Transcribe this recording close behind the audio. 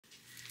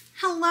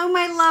Hello,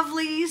 my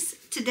lovelies.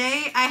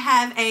 Today I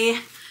have a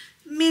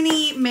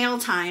mini mail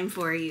time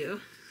for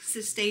you,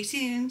 so stay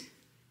tuned.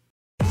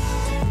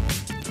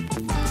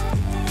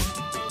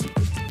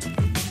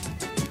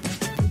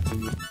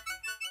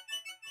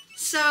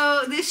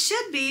 So this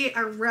should be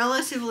a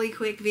relatively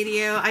quick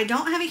video. I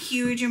don't have a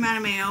huge amount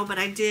of mail, but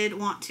I did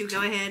want to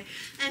go ahead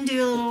and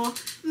do a little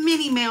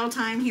mini mail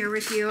time here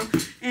with you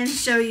and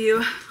show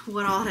you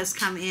what all has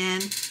come in.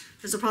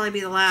 This will probably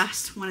be the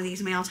last one of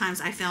these mail times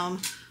I film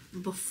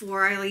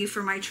before I leave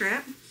for my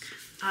trip.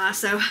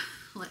 So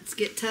let's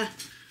get to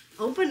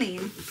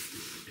opening.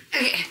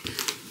 Okay,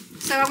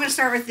 so I'm going to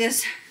start with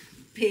this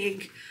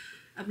big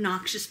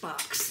obnoxious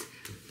box.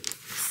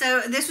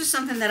 So this was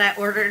something that I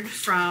ordered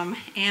from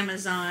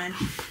Amazon,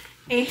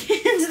 and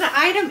the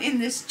item in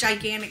this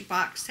gigantic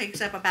box takes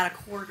up about a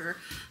quarter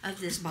of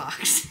this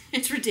box.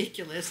 It's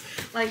ridiculous.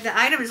 Like, the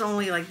item is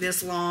only like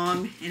this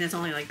long and it's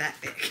only like that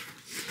big.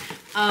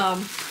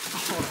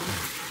 Hold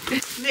on.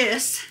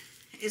 This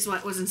is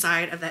what was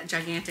inside of that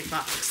gigantic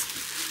box.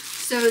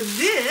 So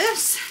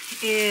this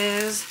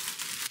is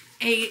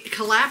a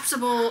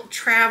collapsible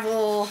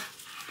travel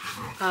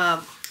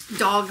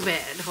dog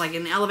bed, like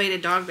an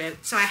elevated dog bed.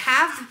 So I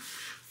have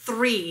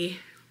 3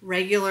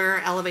 regular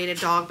elevated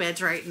dog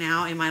beds right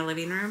now in my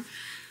living room,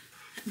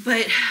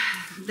 but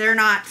they're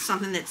not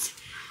something that's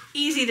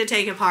easy to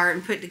take apart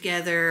and put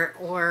together,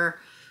 or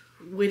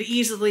would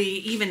easily,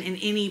 even in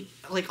any,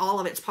 like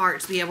all of its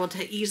parts, be able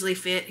to easily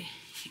fit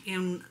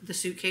in the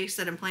suitcase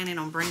that I'm planning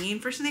on bringing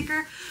for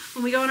Snicker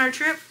when we go on our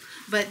trip.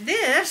 But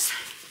this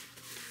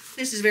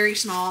is very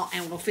small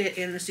and will fit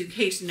in the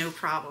suitcase no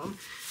problem.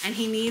 And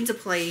he needs a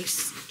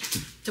place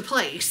to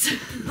place.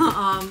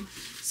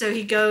 So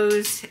he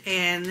goes,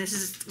 and this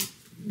is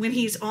when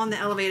he's on the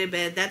elevated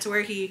bed, that's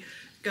where he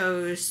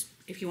goes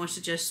if he wants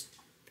to just,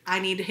 I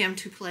need him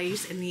to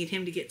place and need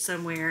him to get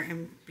somewhere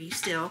and be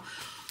still.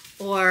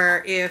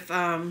 Or if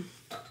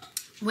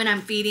when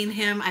I'm feeding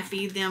him, I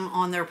feed them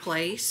on their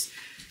place.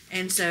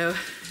 And so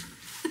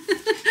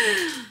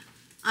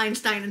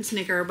Einstein and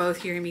Snicker are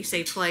both hearing me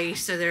say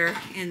place, so they're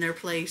in their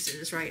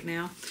places right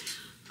now.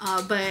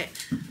 But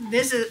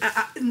this is,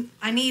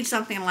 I need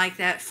something like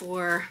that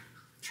for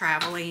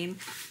traveling,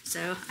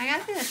 so I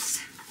got this.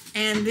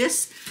 And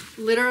this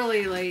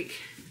literally, like,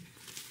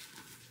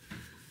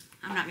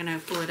 I'm not gonna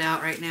pull it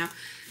out right now,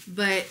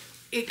 but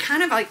it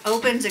kind of like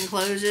opens and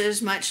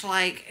closes much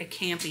like a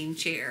camping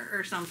chair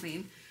or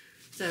something.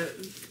 So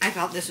I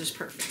thought this was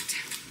perfect.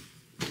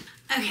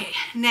 Okay,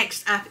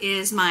 next up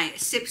is my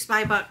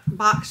Sipsby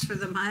box for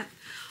the month.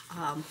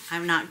 I'm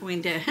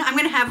going to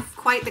have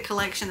quite the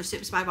collection of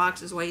Sipsby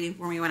boxes waiting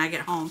for me when I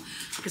get home,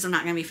 because I'm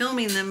not going to be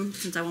filming them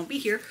since I won't be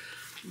here.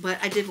 But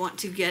I did want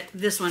to get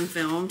this one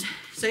filmed.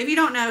 So if you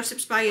don't know,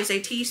 Sipsby is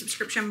a tea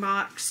subscription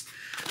box.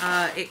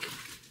 It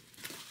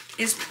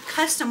is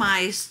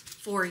customized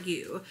for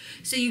you.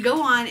 So you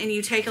go on and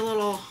you take a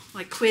little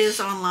like quiz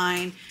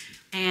online,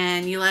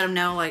 and you let them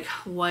know like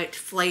what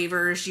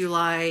flavors you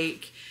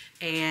like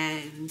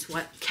and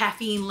what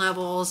caffeine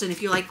levels, and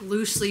if you like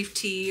loose leaf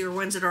tea or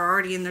ones that are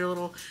already in their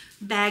little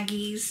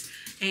baggies,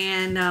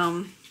 and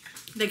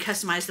they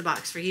customize the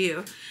box for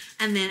you.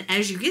 And then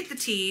as you get the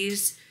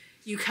teas,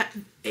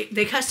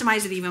 they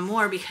customize it even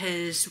more,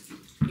 because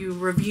you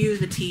review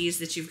the teas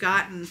that you've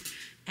gotten,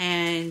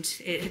 and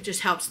it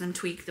just helps them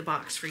tweak the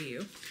box for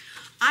you.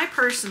 I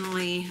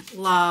personally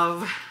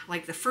love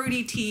like the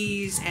fruity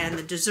teas and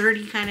the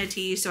desserty kind of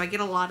teas, so I get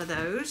a lot of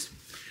those.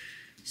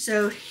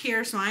 So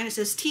here's mine. It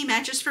says, tea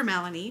matches for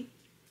Melanie.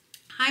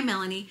 Hi,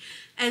 Melanie.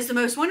 As the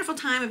most wonderful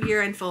time of year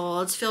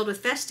unfolds, filled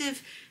with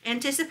festive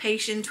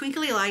anticipation,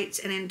 twinkly lights,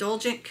 and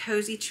indulgent,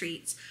 cozy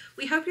treats,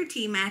 we hope your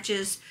tea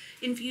matches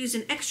infuse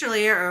an extra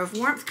layer of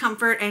warmth,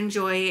 comfort, and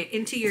joy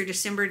into your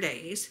December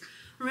days.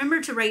 Remember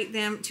to rate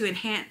them to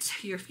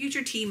enhance your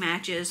future tea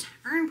matches,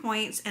 earn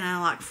points, and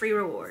unlock free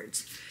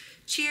rewards.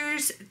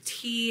 Cheers,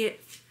 Team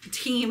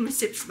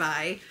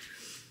Sipsby.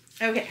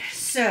 Okay,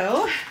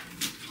 so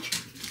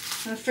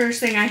the first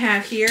thing I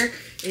have here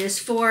is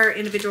 4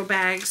 individual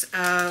bags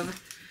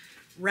of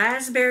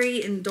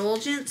Raspberry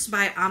Indulgence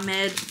by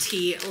Ahmed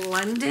Tea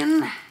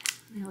London.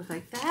 They look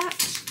like that.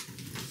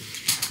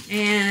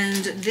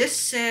 And this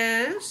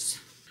says,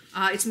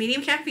 it's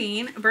medium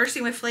caffeine,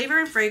 bursting with flavor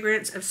and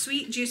fragrance of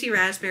sweet, juicy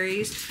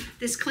raspberries.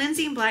 This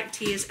cleansing black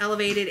tea is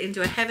elevated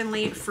into a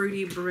heavenly,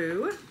 fruity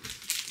brew.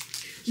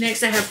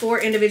 Next, I have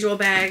 4 individual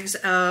bags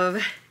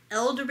of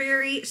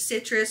Elderberry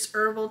Citrus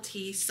Herbal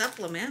Tea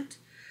Supplement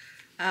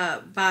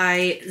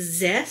by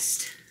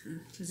Zest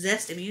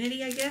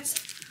Immunity, I guess.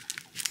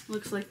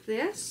 Looks like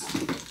this.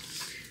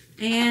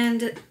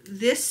 And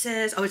this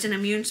says, oh, it's an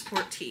immune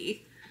support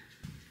tea.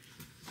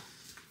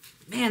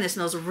 Man, this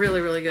smells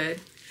really, really good.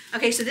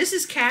 Okay, so this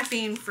is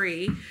caffeine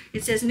free.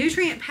 It says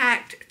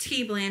nutrient-packed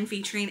tea blend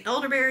featuring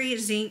elderberry,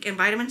 zinc, and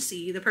vitamin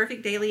C, the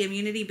perfect daily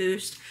immunity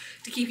boost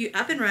to keep you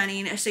up and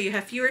running so you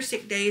have fewer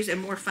sick days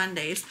and more fun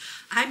days.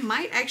 I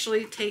might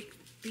actually take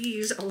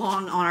these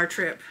along on our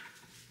trip,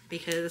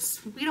 because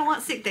we don't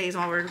want sick days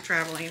while we're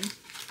traveling.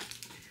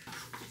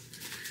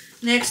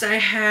 Next, I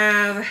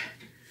have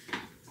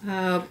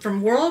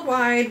From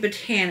Worldwide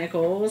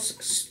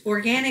Botanicals,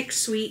 Organic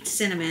Sweet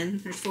Cinnamon.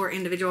 There's 4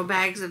 individual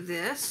bags of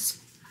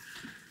this.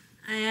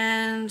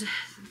 And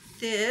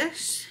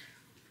this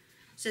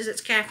says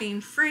it's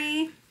caffeine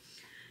free.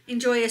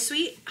 Enjoy a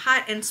sweet,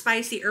 hot, and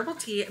spicy herbal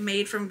tea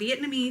made from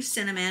Vietnamese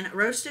cinnamon,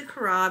 roasted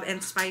carob,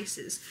 and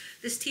spices.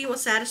 This tea will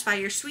satisfy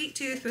your sweet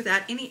tooth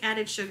without any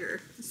added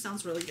sugar. This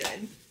sounds really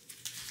good.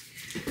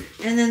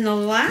 And then the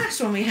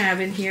last one we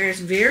have in here is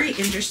very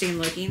interesting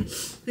looking.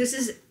 This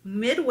is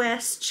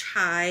Midwest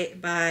Chai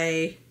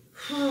by,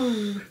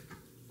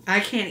 I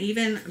can't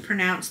even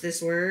pronounce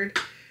this word,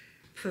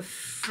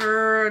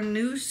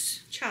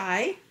 Pfeffernuss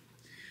Chai.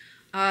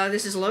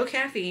 This is low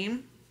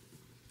caffeine.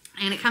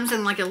 And it comes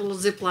in like a little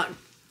Ziploc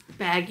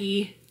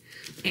baggie.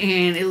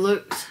 And it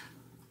looks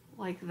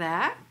like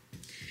that.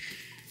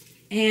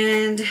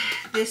 And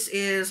this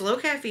is low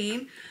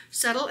caffeine,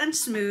 subtle and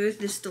smooth.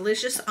 This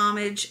delicious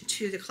homage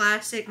to the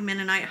classic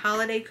Mennonite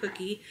holiday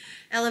cookie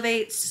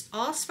elevates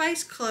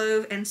allspice,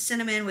 clove, and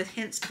cinnamon with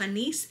hints of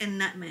anise and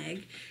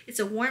nutmeg. It's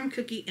a warm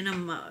cookie in a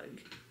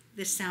mug.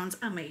 This sounds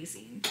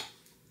amazing.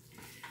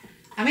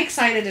 I'm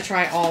excited to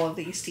try all of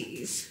these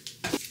teas.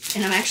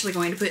 And I'm actually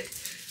going to put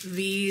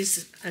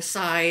these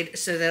aside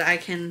so that I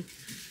can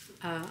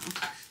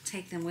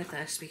take them with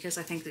us, because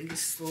I think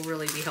these will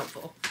really be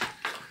helpful.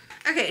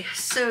 Okay,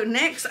 so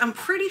next I'm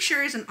pretty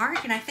sure is an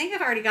art, and I think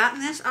I've already gotten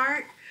this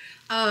art.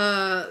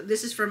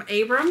 This is from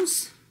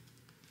Abrams,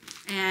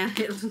 and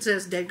it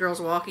says Dead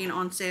Girls Walking,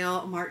 on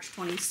sale March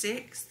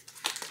 26th.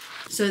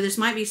 So this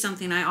might be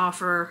something I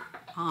offer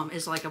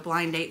as like a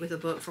blind date with a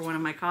book for one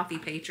of my coffee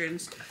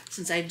patrons,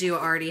 since I do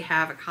already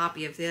have a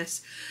copy of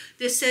this.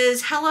 This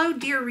says, hello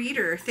dear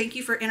reader, thank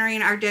you for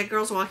entering our Dead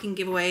Girls Walking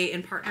giveaway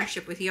in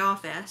partnership with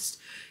YAWFest.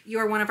 You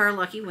are one of our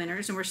lucky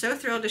winners, and we're so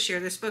thrilled to share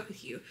this book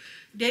with you.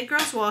 Dead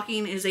Girls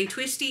Walking is a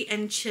twisty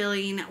and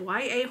chilling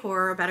YA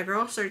horror about a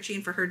girl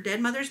searching for her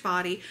dead mother's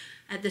body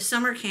at the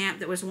summer camp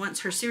that was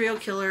once her serial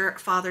killer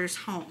father's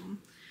home.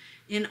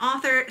 In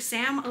author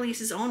Sam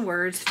Elise's own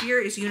words,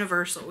 fear is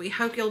universal. We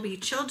hope you'll be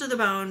chilled to the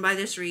bone by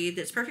this read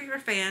that's perfect for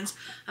fans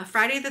of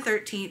Friday the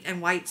 13th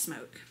and White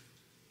Smoke.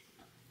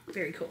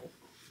 Very cool.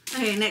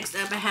 Okay, next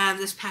up I have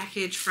this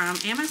package from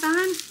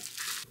Amazon.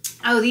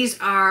 Oh, these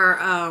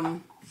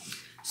are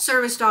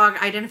service dog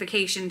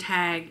identification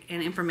tag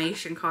and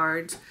information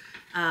cards.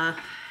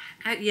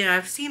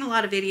 I've seen a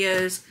lot of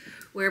videos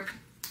where,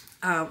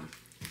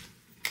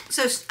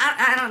 so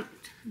I don't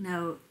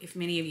know if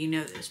many of you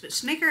know this, but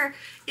Snicker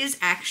is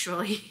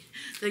actually,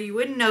 though you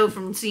wouldn't know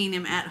from seeing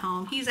him at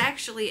home, he's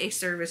actually a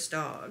service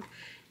dog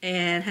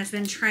and has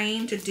been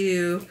trained to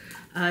do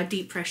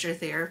deep pressure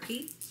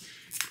therapy.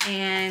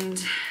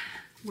 And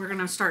we're going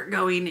to start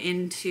going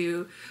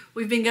into,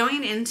 we've been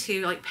going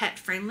into like pet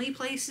friendly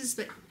places,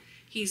 but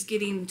he's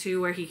getting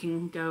to where he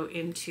can go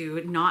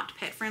into not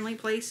pet friendly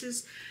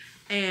places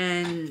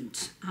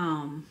and,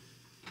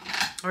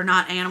 or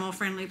not animal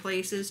friendly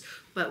places,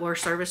 but where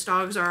service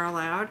dogs are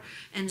allowed.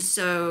 And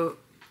so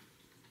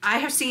I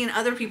have seen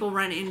other people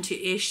run into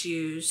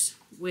issues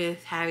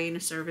with having a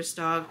service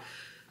dog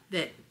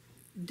that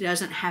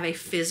doesn't have a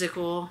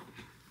physical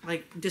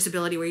like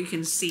disability where you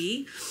can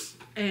see.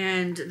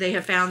 And they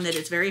have found that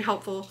it's very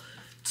helpful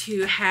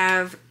to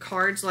have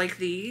cards like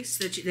these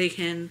that they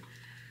can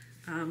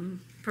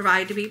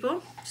provide to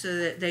people so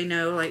that they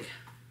know like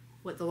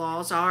what the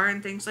laws are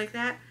and things like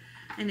that.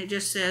 And it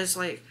just says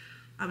like,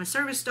 I'm a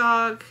service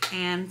dog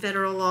and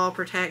federal law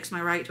protects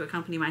my right to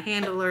accompany my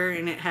handler,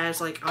 and it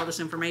has like all this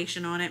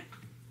information on it.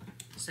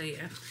 So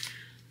yeah,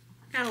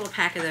 got a little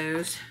pack of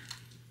those.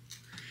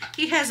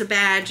 He has a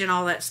badge and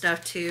all that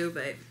stuff too,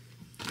 but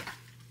yeah.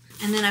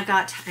 And then I've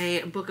got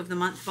a book of the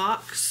month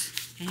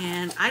box,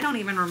 and I don't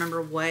even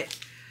remember what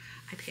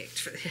I picked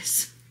for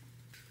this.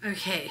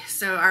 Okay,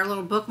 so our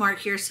little bookmark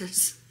here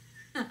says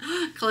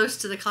close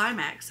to the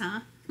climax,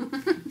 huh?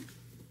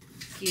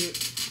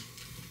 Cute.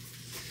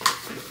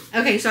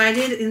 Okay, so I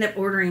did end up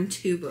ordering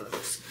 2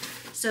 books.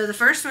 So the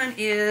first one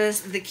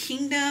is The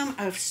Kingdom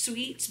of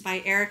Sweets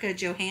by Erica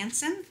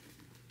Johansson.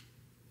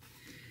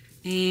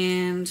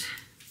 And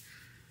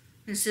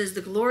this is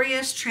the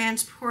glorious,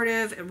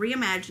 transportive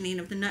reimagining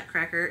of the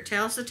Nutcracker.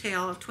 Tells the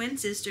tale of twin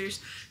sisters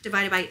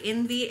divided by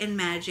envy and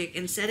magic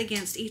and set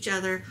against each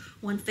other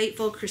one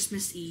fateful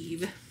Christmas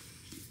Eve.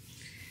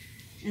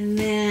 And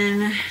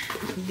then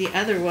the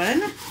other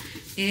one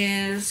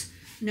is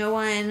No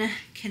One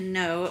Can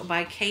Know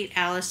by Kate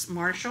Alice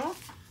Marshall.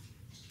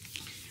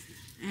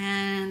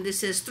 And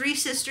this is 3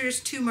 sisters,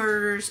 2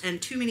 murders,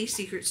 and too many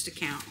secrets to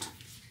count.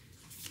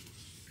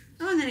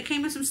 Oh, and then it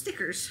came with some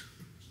stickers.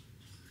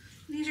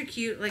 These are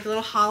cute, like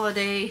little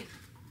holiday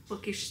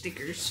bookish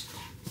stickers.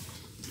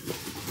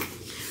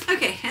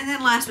 Okay, and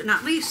then last but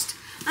not least,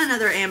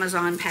 another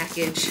Amazon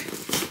package.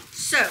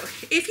 So,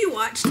 if you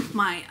watched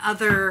my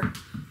other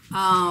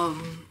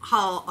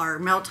haul or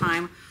mail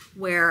time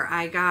where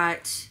I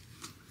got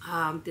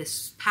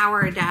this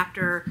power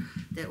adapter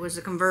that was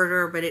a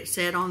converter, but it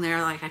said on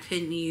there like I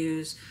couldn't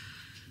use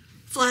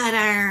flat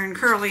iron,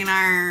 curling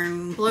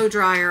iron, blow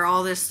dryer,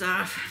 all this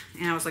stuff.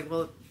 And I was like,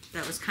 well,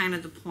 that was kind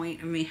of the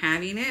point of me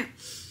having it.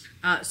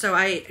 So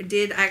I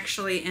did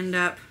actually end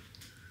up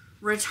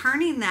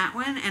returning that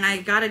one, and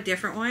I got a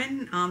different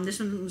one. This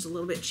one was a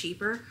little bit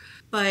cheaper,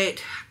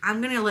 but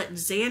I'm going to let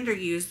Xander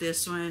use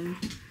this one,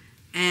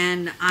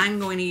 and I'm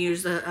going to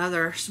use the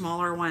other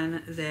smaller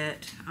one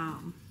that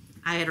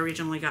I had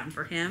originally gotten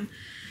for him,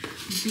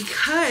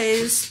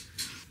 because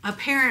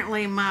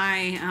apparently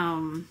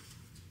my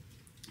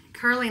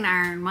curling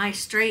iron, my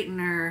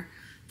straightener,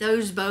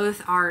 those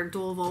both are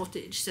dual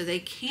voltage, so they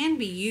can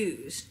be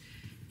used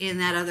in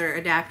that other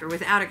adapter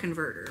without a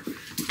converter.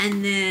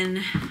 And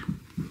then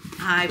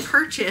I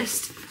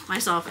purchased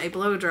myself a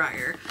blow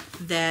dryer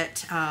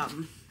that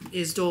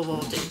is dual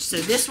voltage, so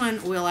this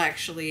one will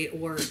actually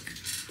work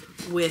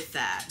with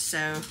that,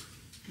 so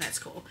that's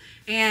cool.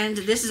 And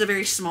this is a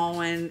very small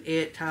one.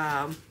 It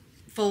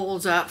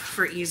folds up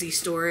for easy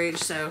storage,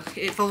 so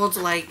it folds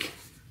like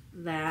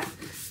that.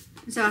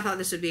 So I thought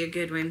this would be a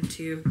good one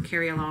to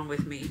carry along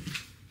with me.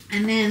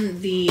 And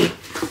then the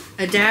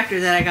adapter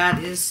that I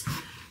got is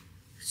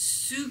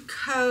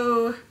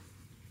Suco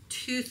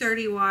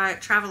 230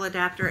 watt travel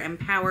adapter and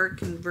power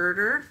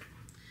converter.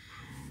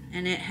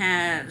 And it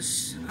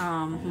has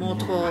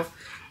multiple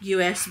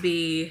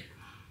USB,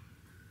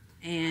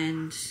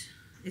 and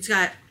it's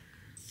got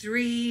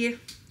 3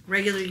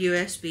 regular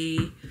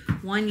USB,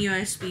 1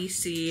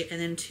 USB-C,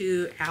 and then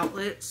 2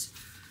 outlets.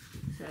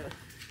 So it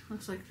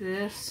looks like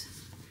this,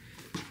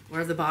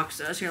 where the box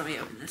does. Here, let me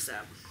open this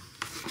up.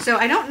 So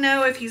I don't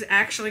know if he's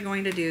actually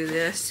going to do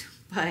this,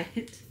 but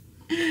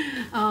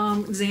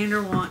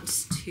Xander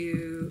wants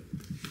to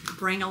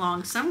bring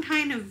along some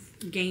kind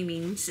of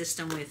gaming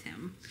system with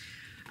him.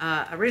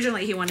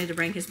 Originally he wanted to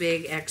bring his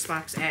big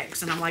Xbox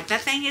X, and I'm like,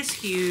 that thing is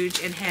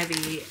huge and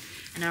heavy,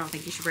 and I don't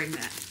think you should bring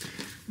that.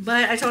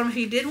 But I told him if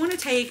he did want to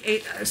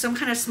take some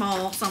kind of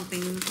small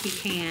something, he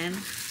can.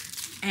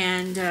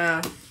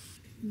 And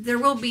there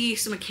will be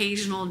some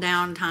occasional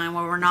downtime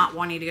where we're not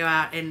wanting to go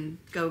out and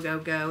go,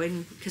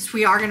 and because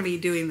we are going to be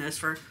doing this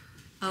for,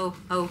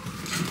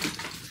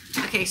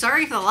 okay,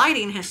 sorry if the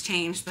lighting has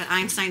changed, but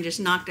Einstein just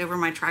knocked over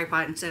my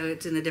tripod, and so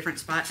it's in a different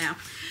spot now.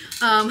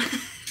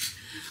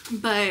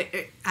 But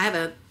I have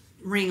a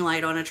ring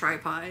light on a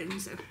tripod,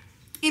 and so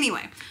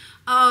anyway,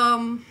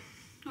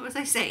 what was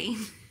I saying?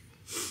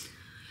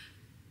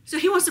 So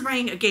he wants to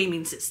bring a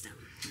gaming system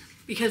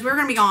because we're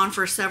going to be gone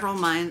for several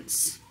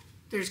months.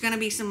 There's going to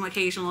be some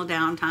occasional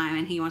downtime,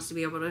 and he wants to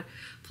be able to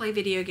play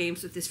video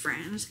games with his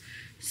friends.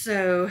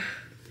 So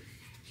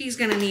he's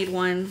going to need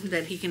one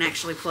that he can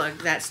actually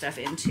plug that stuff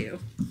into.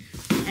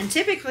 And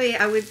typically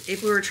I would,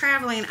 if we were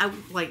traveling, I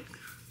would, like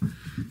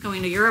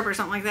going to Europe or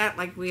something like that,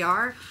 like we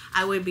are,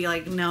 I would be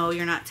like, no,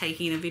 you're not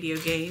taking a video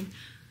game.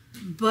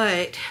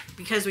 But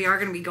because we are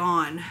going to be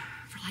gone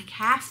for like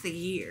half the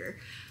year,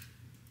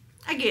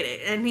 I get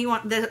it, and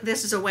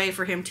this is a way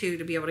for him too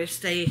to be able to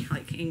stay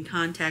like in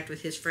contact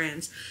with his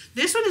friends.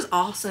 This one is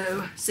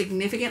also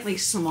significantly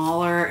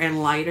smaller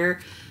and lighter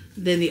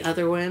than the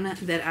other one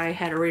that I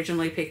had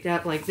originally picked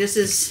up. Like this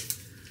is,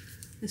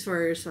 as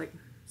far as like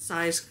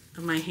size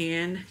of my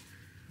hand,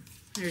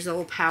 there's a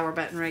little power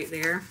button right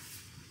there,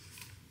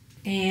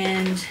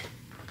 and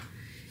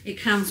it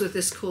comes with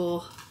this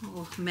cool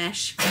little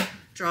mesh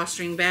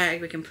drawstring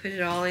bag. We can put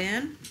it all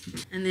in,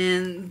 and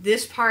then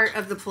this part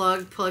of the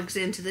plug plugs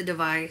into the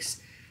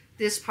device.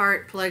 This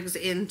part plugs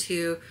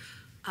into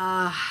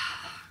an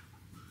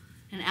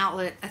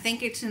outlet. I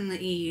think it's in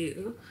the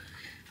EU,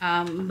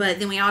 but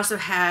then we also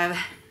have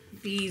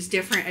these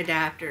different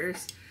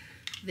adapters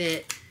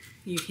that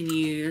you can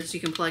use. You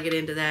can plug it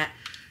into that.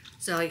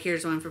 So like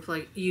here's one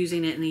for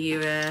using it in the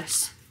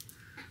US.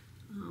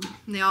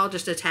 They all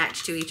just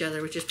attach to each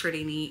other, which is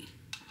pretty neat.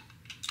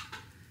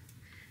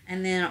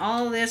 And then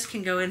all of this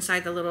can go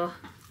inside the little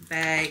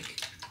bag.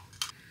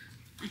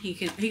 He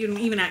can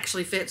even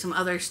actually fit some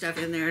other stuff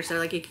in there. So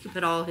like he could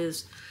put all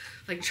his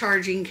like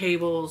charging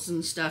cables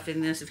and stuff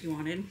in this if he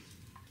wanted.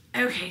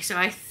 Okay, so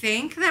I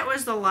think that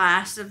was the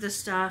last of the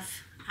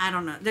stuff. I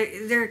don't know.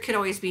 There could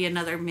always be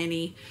another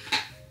mini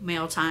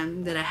mail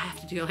time that I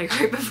have to do like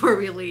right before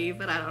we leave,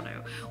 but I don't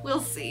know. We'll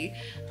see.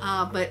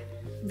 But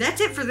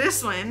that's it for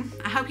this one.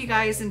 I hope you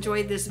guys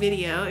enjoyed this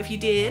video. If you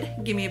did,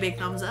 give me a big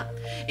thumbs up.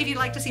 If you'd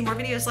like to see more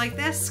videos like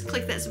this,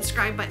 click that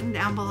subscribe button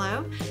down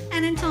below.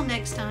 And until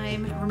next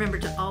time, remember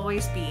to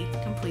always be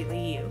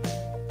completely you.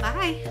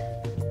 Bye.